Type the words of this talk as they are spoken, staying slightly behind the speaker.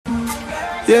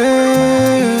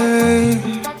Yeah,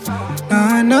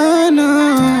 nah, nah,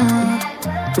 nah.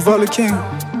 Rivaldo King,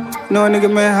 no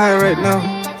nigga man high right now.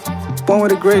 Born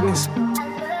with the greatness.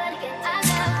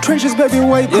 Trenches, baby,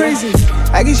 why you crazy?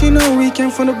 I guess you know we came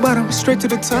from the bottom, straight to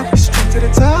the top, straight to the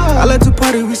top. I like to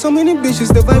party with so many bitches,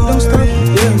 the vibe don't stop.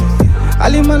 Yeah, I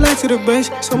live my life to the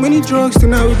best. So many drugs,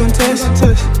 tonight we gon' test.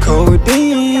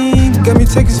 Codeine got me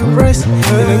taking some rest. In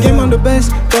the game, I'm the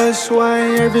best. That's why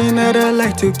every night I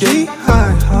like to get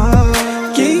high,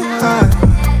 get high,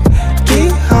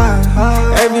 get high.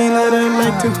 Every night I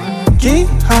like to get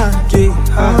high, get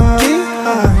high, get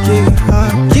high, get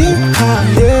high, get high.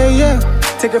 Yeah, yeah.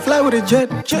 Take a flight with a jet.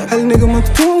 Hell nigga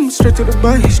maktoum, straight to the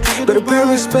bay. Better pay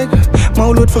respect.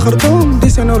 Maulud for Khartoum,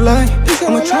 this ain't no lie.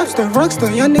 I'm a trapster,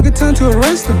 rockstar, young nigga turn to a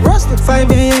wrestler.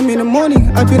 5 AM in the morning,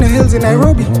 up in the hills in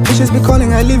Nairobi. Bitches be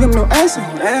calling, I leave him no answer.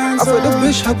 I fought the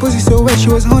bitch, her pussy so wet, she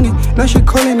was horny. Now she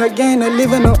calling again, I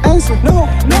leave her no answer. No,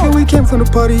 nigga, we came from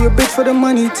the party, a bitch for the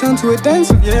money, turn to a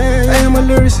dancer. I am a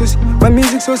lyricist, my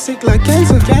music so sick like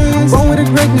cancer. Born with a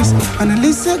greatness, أنا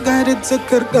لسه قاعد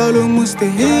أتذكر قالوا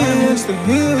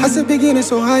مستحيل. حسب بيجينا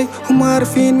so high هم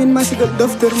عارفين مين ماسك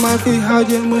الدفتر ما في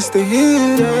حاجة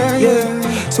مستحيل.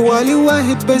 سؤالي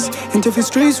واحد بس انت في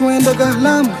ستريس وعندك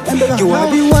أحلام.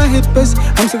 جوابي واحد بس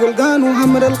امسك القان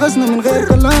وحمر الغزنة من غير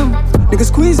كلام. Nigga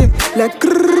squeeze it like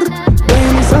krrrr.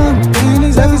 باين نظام.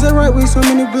 Life is alright with so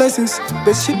many blessings.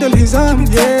 بس شد الهزام.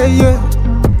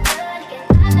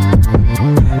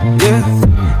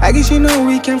 I guess you know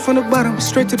we came from the bottom,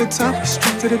 straight to the top,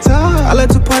 straight to the top. I like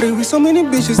to party with so many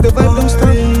bitches, the vibe don't stop.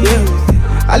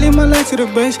 I live my life to the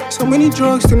best. So many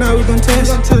drugs, tonight we gon'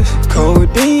 test.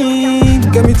 Codeine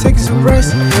got me taking some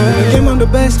rest. In the game, I'm the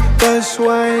best. That's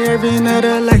why every night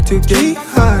I like to get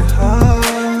high,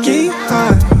 get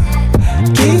high,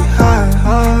 get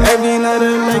high. Every night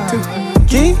I like to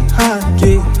get high,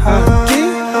 get high,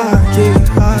 get high, get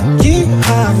high, get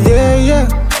high. Yeah.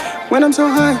 When I'm so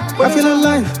high, I feel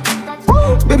alive.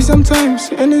 Baby, sometimes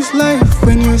in this life,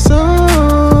 when you're so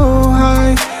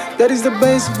high, that is the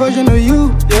best version of you.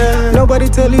 Nobody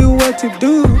tell you what to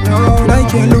do.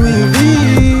 Nike and Louis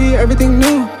V, everything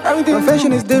new. My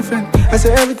fashion is different. I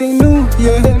say everything new.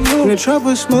 In the trap,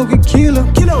 I smoke a kilo.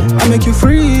 I make you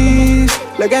freeze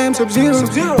like I am Sub-Zero.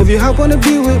 If you hop on a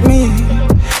beat with me,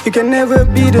 you can never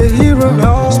be the hero.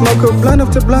 Smoke a blunt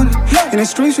after blunt. In the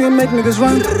streets we make niggas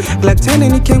run. Black 10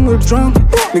 and he came with a drum.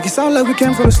 Make it sound like we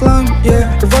came from the slum.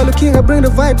 Rivaldo King, I bring the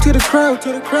vibe to the crowd.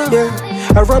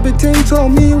 A Robert Ting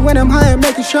told me when I'm high I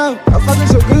make it shout. I fucking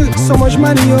so good. So much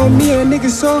money on me and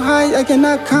niggas so high I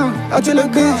cannot count. I'll tell a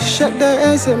bitch, shut that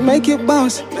ass and make it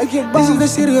bounce. This is the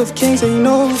city of kings and you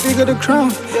know who figure the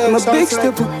crown. I'm a big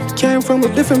stepper, came from a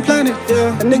different planet.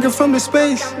 A nigga from the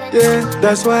space.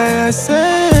 That's why I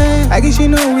say I guess you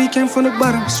know we came from the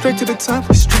bottom, straight to the top,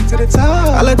 straight to the top.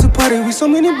 I like to party with so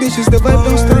many bitches, the vibe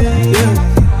don't stop.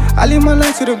 I live my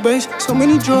life to the best. So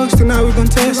many drugs, tonight we gon'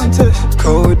 test.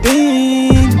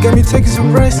 Codeine got me taking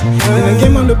some rest. In the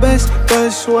game, I'm the best.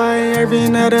 That's why every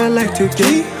night I like to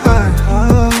get high,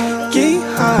 get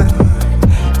high,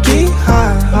 get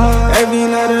high. Every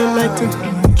night I like to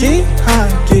get high,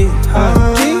 get high.